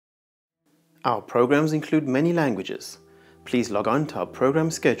Our programs include many languages. Please log on to our program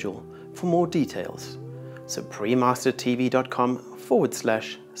schedule for more details.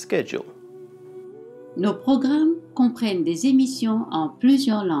 suprememastertv.com/schedule. Nos programmes comprennent des émissions en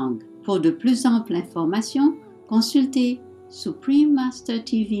plusieurs langues. Pour de plus amples informations, consultez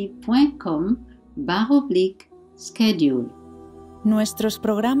suprememastertv.com/schedule. Nuestros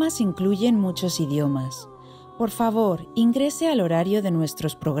programas incluyen muchos idiomas. Por favor, ingrese al horario de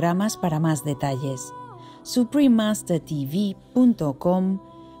nuestros programas para más detalles.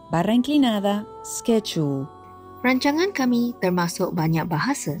 suprememastertv.com/schedule. Rancangan kami termasuk banyak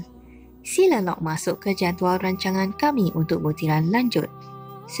bahasa. Sila log masuk ke jadual rancangan kami untuk butiran lanjut.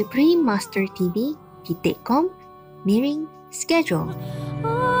 suprememastertv.com/schedule.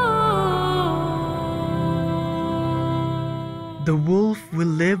 The wolf will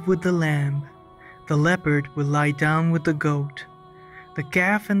live with the lamb. The leopard will lie down with the goat. The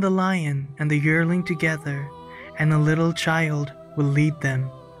calf and the lion and the yearling together, and a little child will lead them.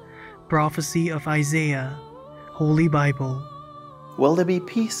 Prophecy of Isaiah, Holy Bible. Will there be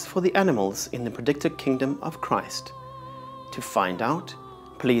peace for the animals in the predicted kingdom of Christ? To find out,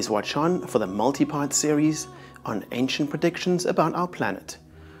 please watch on for the multi-part series on ancient predictions about our planet,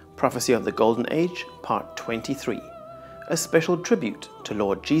 Prophecy of the Golden Age, Part 23, a special tribute to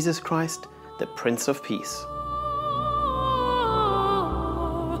Lord Jesus Christ, the Prince of Peace.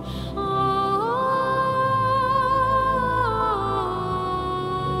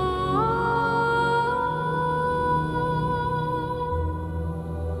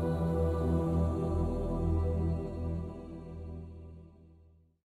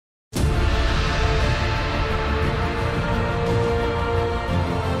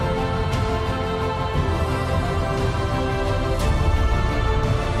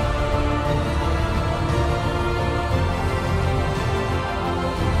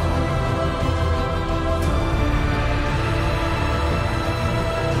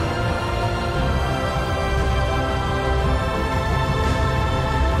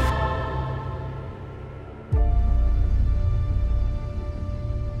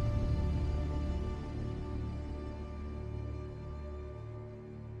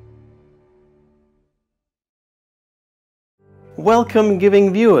 Welcome,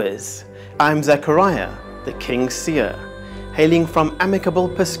 giving viewers. I'm Zachariah, the King's Seer, hailing from amicable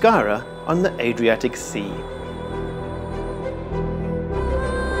Pescara on the Adriatic Sea.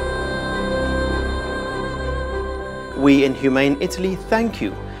 We in Humane Italy thank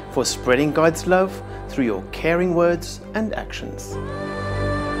you for spreading God's love through your caring words and actions.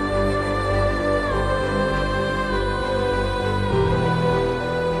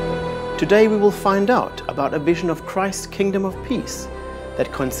 Today we will find out about a vision of Christ's kingdom of peace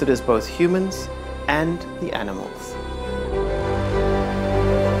that considers both humans and the animals.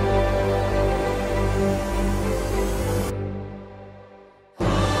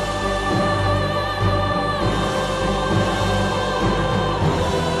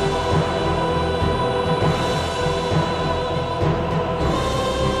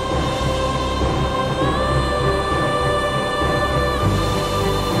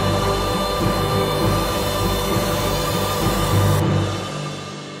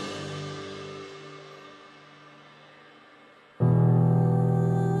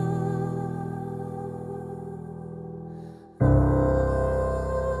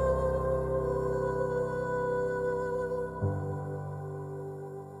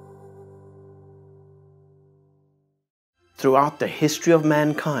 Throughout the history of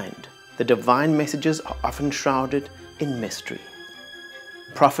mankind, the divine messages are often shrouded in mystery.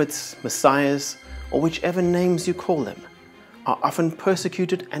 Prophets, messiahs, or whichever names you call them, are often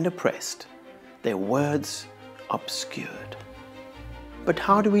persecuted and oppressed, their words obscured. But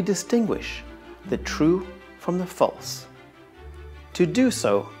how do we distinguish the true from the false? To do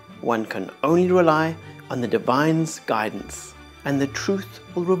so, one can only rely on the divine's guidance, and the truth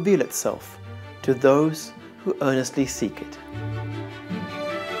will reveal itself to those who earnestly seek it.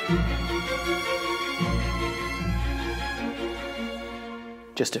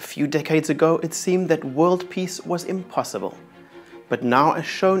 Just a few decades ago, it seemed that world peace was impossible. But now, as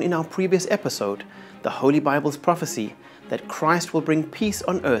shown in our previous episode, the Holy Bible's prophecy that Christ will bring peace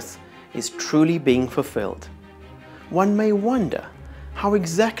on earth is truly being fulfilled. One may wonder, how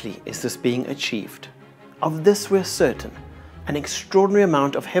exactly is this being achieved? Of this we're certain, an extraordinary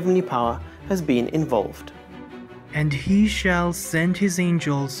amount of heavenly power has been involved. And he shall send his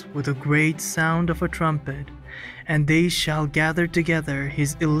angels with a great sound of a trumpet, and they shall gather together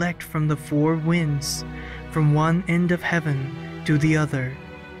his elect from the four winds, from one end of heaven to the other.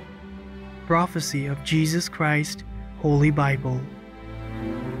 Prophecy of Jesus Christ, Holy Bible.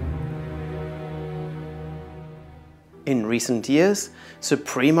 In recent years,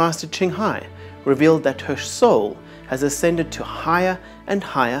 Supreme Master Ching Hai revealed that her soul has ascended to higher and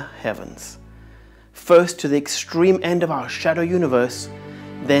higher heavens. First to the extreme end of our shadow universe,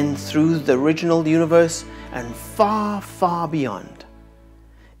 then through the original universe and far, far beyond.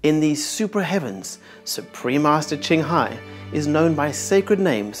 In these super heavens, Supreme Master Ching Hai is known by sacred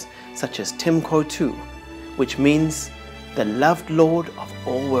names such as Tim Ko Tu, which means the loved Lord of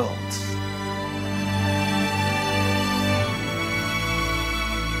all worlds.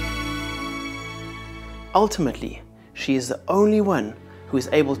 Ultimately, she is the only one who is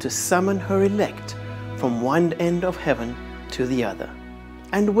able to summon her elect from one end of heaven to the other.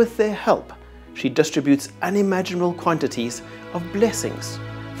 And with their help, she distributes unimaginable quantities of blessings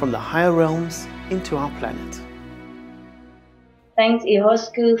from the higher realms into our planet. Thanks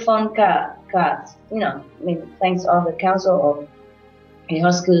Ihosku von Katz, thanks all the council of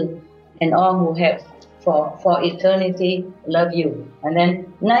Ihosku and all who have for eternity love you. And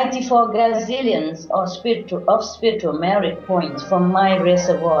then 94 gazillions of spiritual merit points from my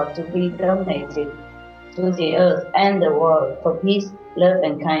reservoir to be donated to the earth and the world for peace, love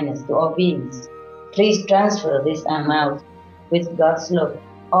and kindness to all beings. Please transfer this amount with God's love.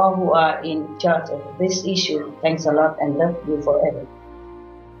 All who are in charge of this issue, thanks a lot and love you forever.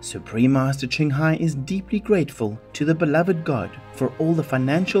 Supreme Master Ching Hai is deeply grateful to the beloved God for all the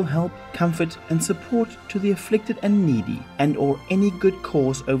financial help, comfort and support to the afflicted and needy and or any good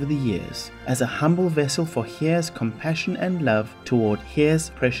cause over the years, as a humble vessel for Here's compassion and love toward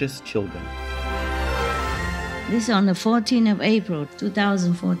Here's precious children. This on the 14th of April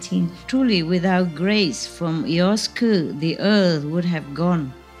 2014. Truly without grace from Ihosku, the earth would have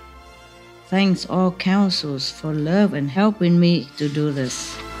gone. Thanks all councils for love and helping me to do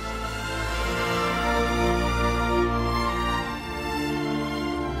this.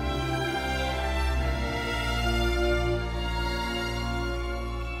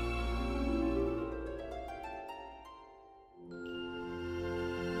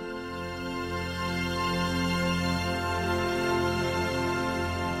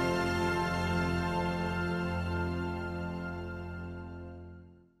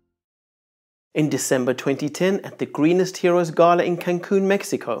 In December 2010, at the Greenest Heroes Gala in Cancun,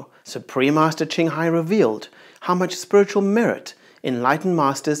 Mexico, Supreme Master Ching Hai revealed how much spiritual merit enlightened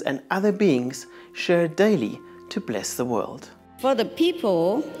masters and other beings share daily to bless the world. For the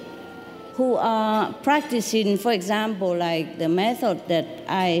people who are practicing, for example, like the method that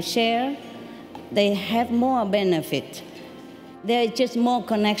I share, they have more benefit. There is just more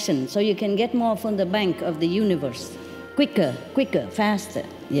connection, so you can get more from the bank of the universe. Quicker, faster,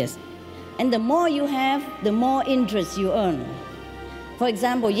 yes. And the more you have, the more interest you earn. For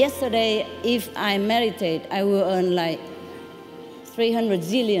example, yesterday, if I meditate, I will earn like 300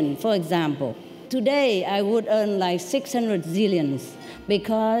 zillion, for example. Today, I would earn like 600 zillions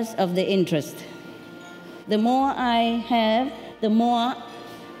because of the interest. The more I have, the more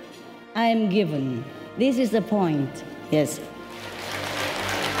I'm given. This is the point, yes.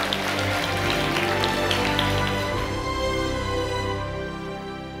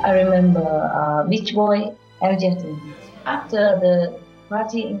 I remember Beach Boy Aljetin. After the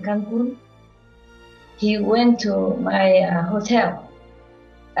party in Cancun, he went to my hotel.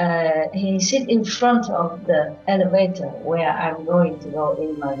 He sit in front of the elevator where I'm going to go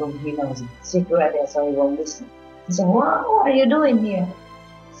in my room. He knows it. Sit right there so he won't listen. He said, what are you doing here?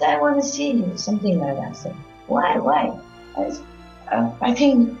 I said, I want to see you, something like that. I said, why?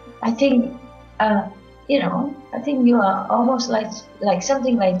 I think you are almost like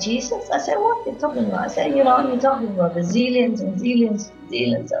something like Jesus. I said, what are you talking about? I said, you're talking about the zillions and zillions and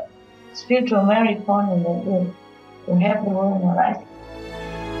zillions of spiritual merit point and that you have the world in your life.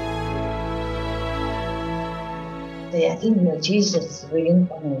 I think you're Jesus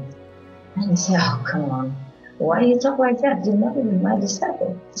reincarnated. And he said, oh, come on. Why you talk like that? You're not even my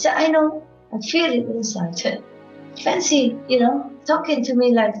disciple. He said, I know. I feel it inside. Fancy, talking to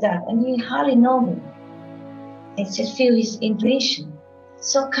me like that. And you hardly know me. I just feel his intuition.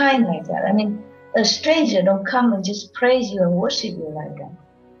 So kind like that. I mean, a stranger don't come and just praise you and worship you like that.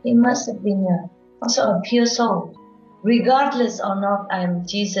 He must have been also a pure soul. Regardless or not I'm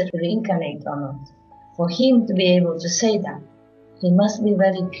Jesus reincarnated or not. For him to be able to say that, he must be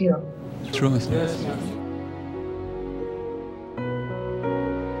very pure. True. Yes.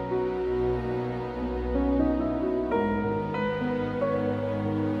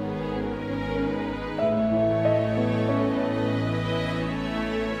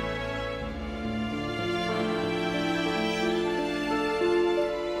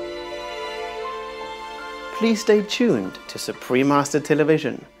 Please stay tuned to Supreme Master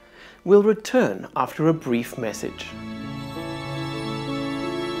Television. We'll return after a brief message.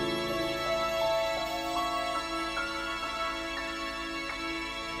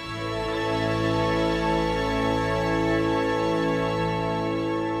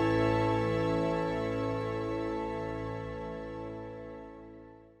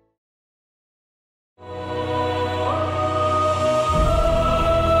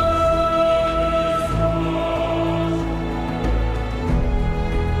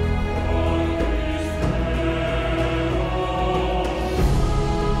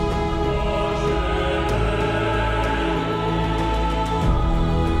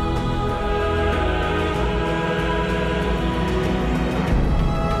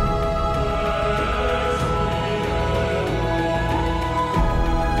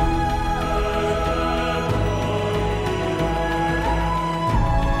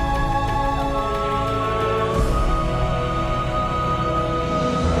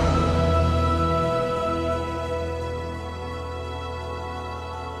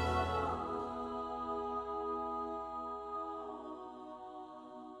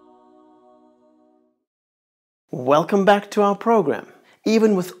 Welcome back to our program.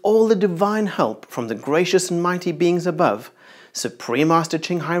 Even with all the divine help from the gracious and mighty beings above, Supreme Master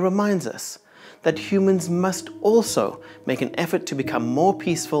Ching Hai reminds us that humans must also make an effort to become more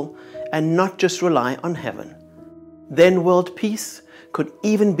peaceful and not just rely on heaven. Then world peace could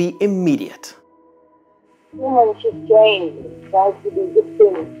even be immediate. Humans should change, try to do good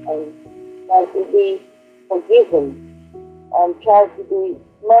things, and try to be forgiven, and try to be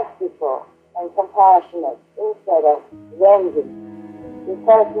merciful and compassionate instead of vengeance.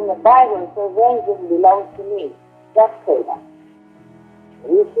 Because in the Bible it says, vengeance belongs to me. Just say that.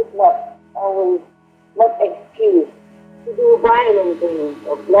 We should not always make excuse to do violent things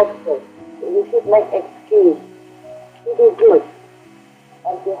or bloodshed. We should make excuse to do good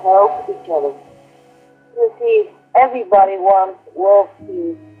and to help each other. You see, everybody wants world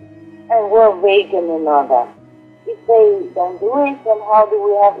peace and world vegan and all that. If they don't do it, then how do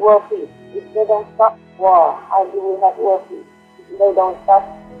we have world peace? If they don't stop war, how do we have world peace? If they don't stop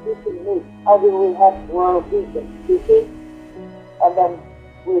eating meat, how do we have world vegan? You see? And then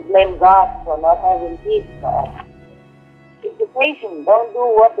we blame God for not having peace for us. If the patient don't do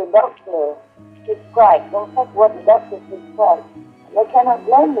what the doctor prescribes, don't take what the doctor prescribes, they cannot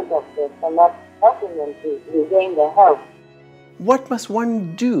blame the doctor for not helping them to regain their health. What must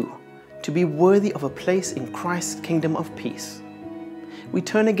one do to be worthy of a place in Christ's kingdom of peace? We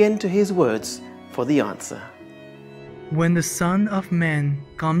turn again to his words for the answer. When the Son of Man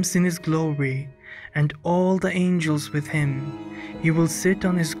comes in his glory, and all the angels with him, he will sit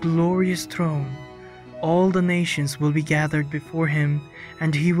on his glorious throne. All the nations will be gathered before him,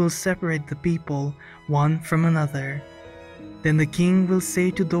 and he will separate the people one from another. Then the King will say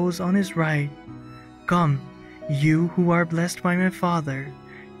to those on his right, "Come, you who are blessed by my Father,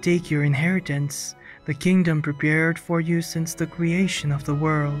 take your inheritance, the kingdom prepared for you since the creation of the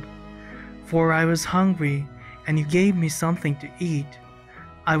world. For I was hungry, and you gave me something to eat.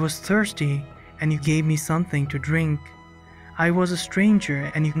 I was thirsty, and you gave me something to drink. I was a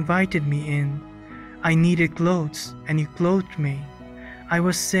stranger, and you invited me in. I needed clothes, and you clothed me. I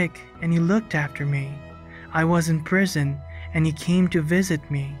was sick, and you looked after me. I was in prison, and you came to visit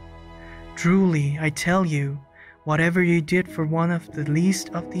me. Truly, I tell you, whatever you did for one of the least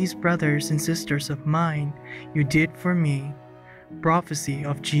of these brothers and sisters of mine, you did for me." Prophecy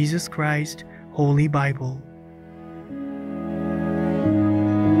of Jesus Christ, Holy Bible.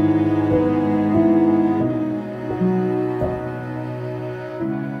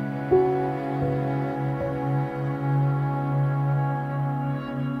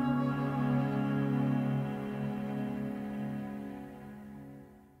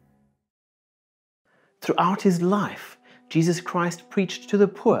 Throughout his life, Jesus Christ preached to the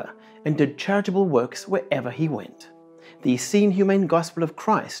poor and did charitable works wherever he went. The Essene Humane Gospel of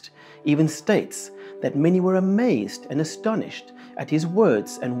Christ even states that many were amazed and astonished at his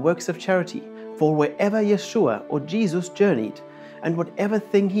words and works of charity, for wherever Yeshua or Jesus journeyed, and whatever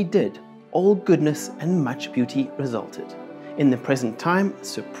thing he did, all goodness and much beauty resulted. In the present time,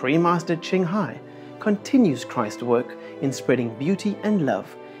 Supreme Master Ching Hai continues Christ's work in spreading beauty and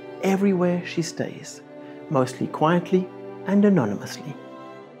love everywhere she stays, mostly quietly and anonymously.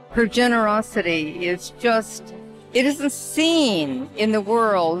 Her generosity is just, it isn't seen in the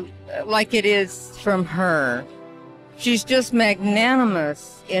world like it is from her. She's just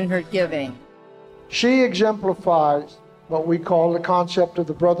magnanimous in her giving. She exemplifies what we call the concept of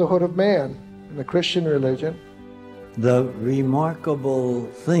the brotherhood of man in the Christian religion. The remarkable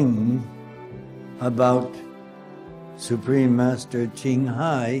thing about Supreme Master Ching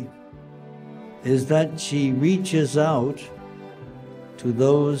Hai is that she reaches out to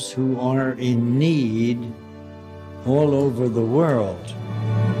those who are in need all over the world.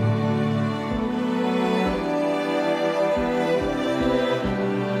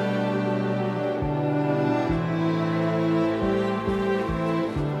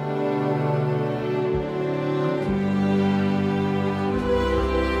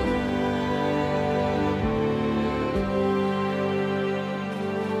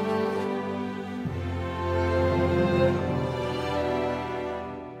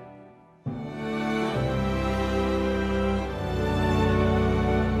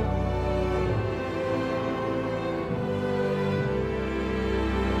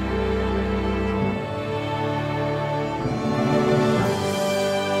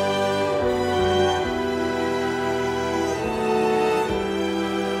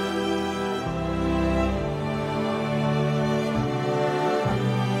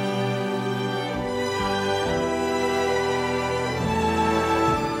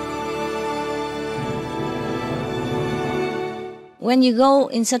 When you go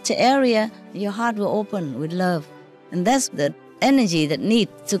in such an area, Your heart will open with love. And that's the energy that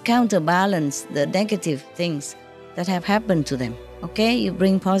needs to counterbalance the negative things that have happened to them. Okay? You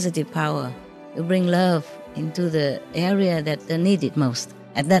bring positive power. You bring love into the area that they need it most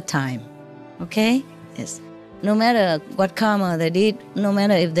at that time. Okay? Yes. No matter what karma they did, no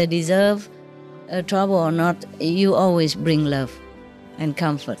matter if they deserve trouble or not, you always bring love and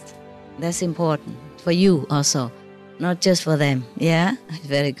comfort. That's important for you also, not just for them. Yeah?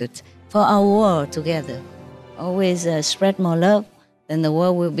 Very good. For our world together. Always spread more love, then the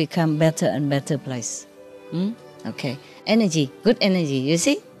world will become better and better place. Okay. Energy, good energy, you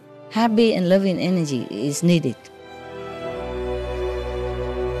see? Happy and loving energy is needed.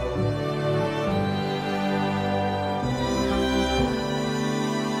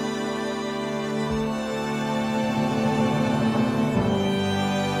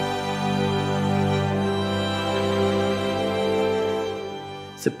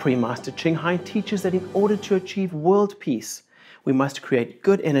 Supreme Master Ching Hai teaches that in order to achieve world peace, we must create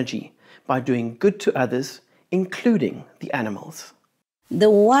good energy by doing good to others, including the animals.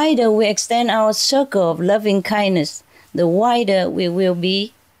 The wider we extend our circle of loving kindness, the wider we will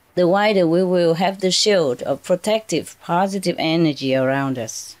be, the wider we will have the shield of protective, positive energy around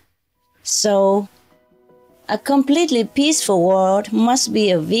us. So, a completely peaceful world must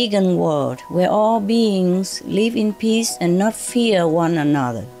be a vegan world where all beings live in peace and not fear one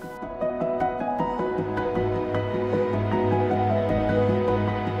another.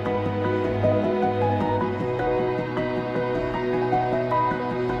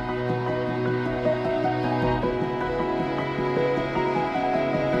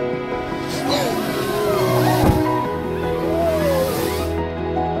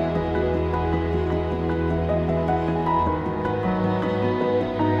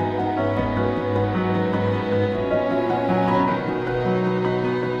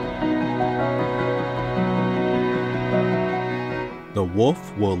 The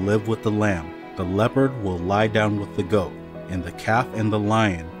wolf will live with the lamb, the leopard will lie down with the goat, and the calf and the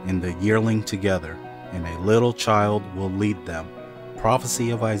lion and the yearling together, and a little child will lead them. Prophecy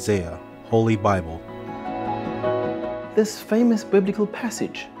of Isaiah, Holy Bible. This famous biblical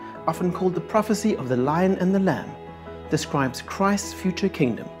passage, often called the prophecy of the lion and the lamb, describes Christ's future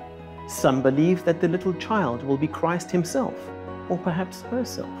kingdom. Some believe that the little child will be Christ himself, or perhaps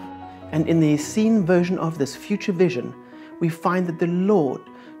herself. And in the Essene version of this future vision, we find that the Lord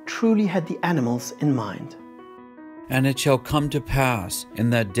truly had the animals in mind. And it shall come to pass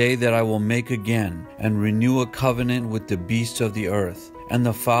in that day that I will make again and renew a covenant with the beasts of the earth, and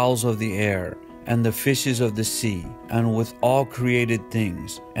the fowls of the air, and the fishes of the sea, and with all created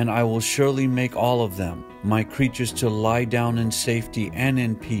things. And I will surely make all of them, my creatures, to lie down in safety and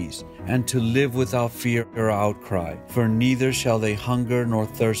in peace, and to live without fear or outcry. For neither shall they hunger nor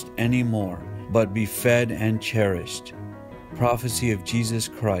thirst any more, but be fed and cherished. Prophecy of Jesus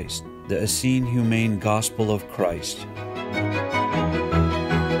Christ, the Essene Humane Gospel of Christ.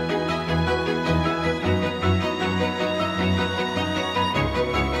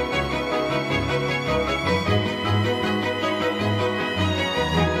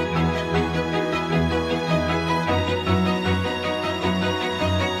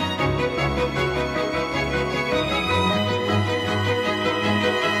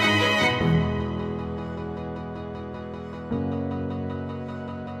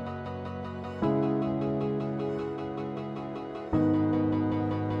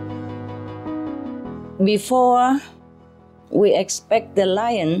 Before we expect the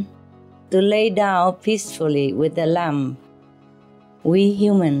lion to lay down peacefully with the lamb, we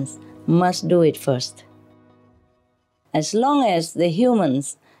humans must do it first. As long as the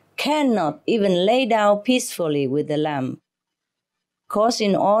humans cannot even lay down peacefully with the lamb,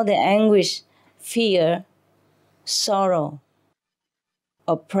 causing all the anguish, fear, sorrow,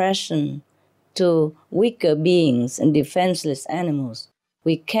 oppression to weaker beings and defenseless animals,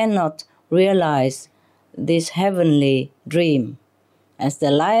 we cannot realize this heavenly dream, as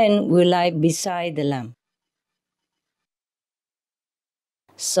the lion will lie beside the lamb.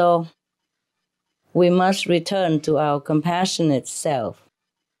 So, we must return to our compassionate self.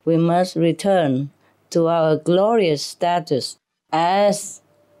 We must return to our glorious status as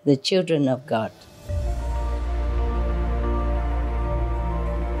the children of God.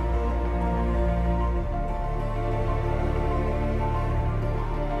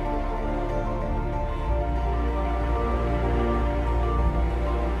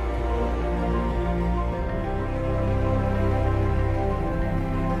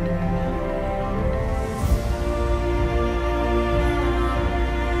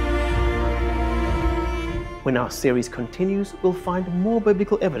 When our series continues, we'll find more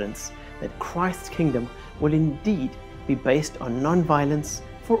biblical evidence that Christ's kingdom will indeed be based on non-violence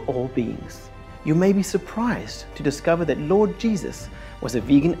for all beings. You may be surprised to discover that Lord Jesus was a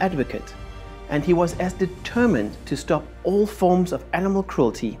vegan advocate, and he was as determined to stop all forms of animal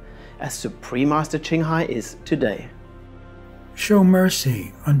cruelty as Supreme Master Ching Hai is today. Show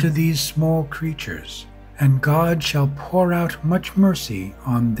mercy unto these small creatures, and God shall pour out much mercy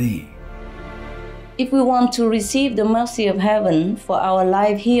on thee. If we want to receive the mercy of heaven for our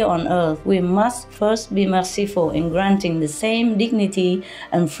life here on earth, we must first be merciful in granting the same dignity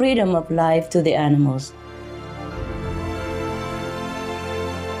and freedom of life to the animals.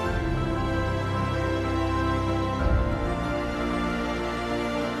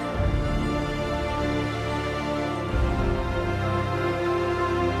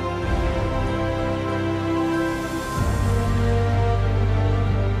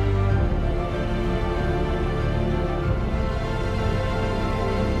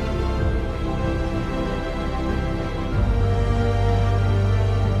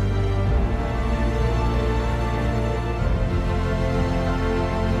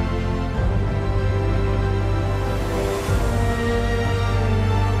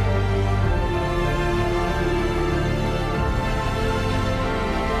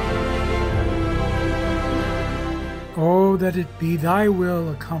 Oh, that it be thy will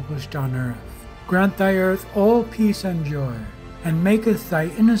accomplished on earth. Grant thy earth all peace and joy, and maketh thy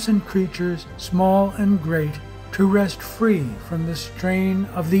innocent creatures, small and great, to rest free from the strain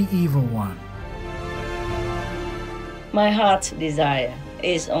of the evil one. My heart's desire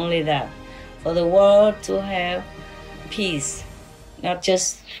is only that, for the world to have peace, not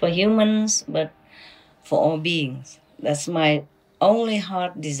just for humans, but for all beings. That's my only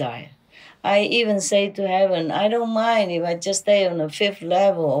heart desire. I even say to heaven, I don't mind if I just stay on the 5th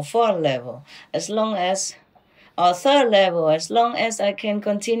level or 4th level, as long as, or 3rd level, as long as I can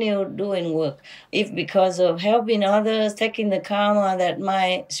continue doing work. If because of helping others, taking the karma, that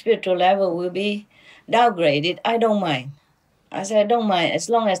my spiritual level will be downgraded, I don't mind. I say I don't mind, as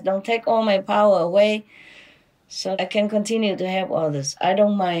long as don't take all my power away, so I can continue to help others. I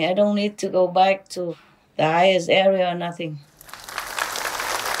don't mind. I don't need to go back to the highest area or nothing.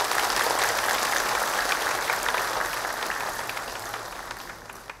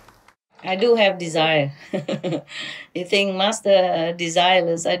 I do have desire. You think Master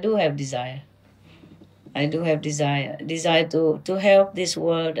desireless? I do have desire. I do have desire. Desire to help this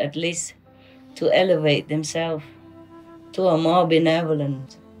world, at least to elevate themselves to a more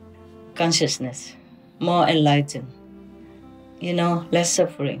benevolent consciousness, more enlightened. You know, less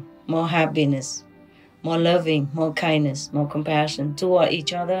suffering, more happiness, more loving, more kindness, more compassion toward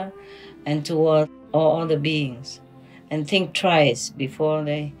each other and toward all other beings. And think twice before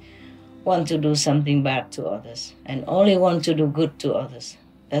they want to do something bad to others, and only want to do good to others.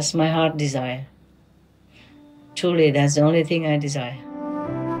 That's my heart desire. Truly, that's the only thing I desire.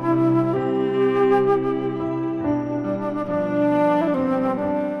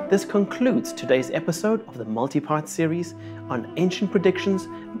 This concludes today's episode of the multi-part series on ancient predictions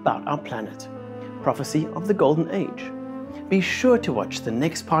about our planet, Prophecy of the Golden Age. Be sure to watch the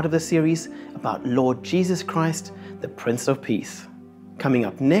next part of the series about Lord Jesus Christ, the Prince of Peace. Coming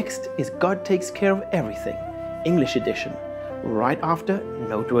up next is God Takes Care of Everything, English edition, right after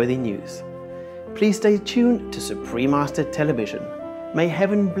Noteworthy News. Please stay tuned to Supreme Master Television. May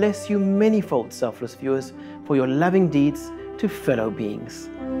heaven bless you manyfold, selfless viewers, for your loving deeds to fellow beings.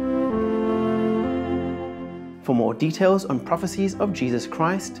 For more details on prophecies of Jesus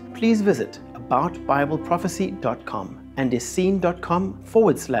Christ, please visit aboutbibleprophecy.com and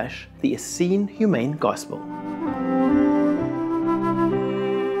essene.com/the Essene Humane Gospel.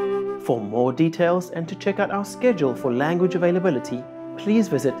 For more details and to check out our schedule for language availability, please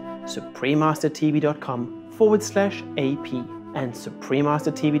visit suprememastertv.com/AP and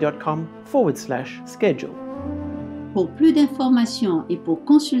suprememastertv.com/schedule. Pour plus d'informations et pour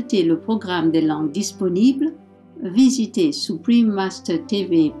consulter le programme des langues disponibles, visitez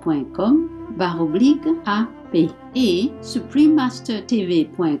suprememastertv.com/AP et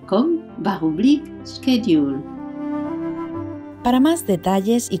suprememastertv.com/schedule. Para más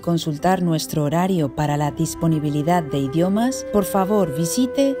detalles y consultar nuestro horario para la disponibilidad de idiomas, por favor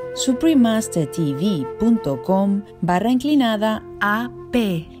visite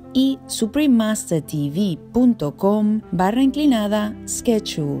suprememastertv.com/AP y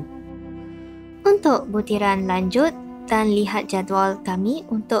suprememastertv.com/schedule. Untuk butiran lanjut dan lihat jadual kami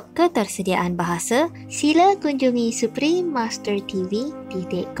untuk ketersediaan bahasa, sila kunjungi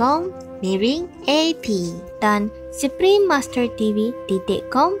suprememastertv.com/AP dan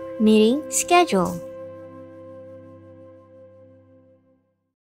suprememastertv.com/schedule.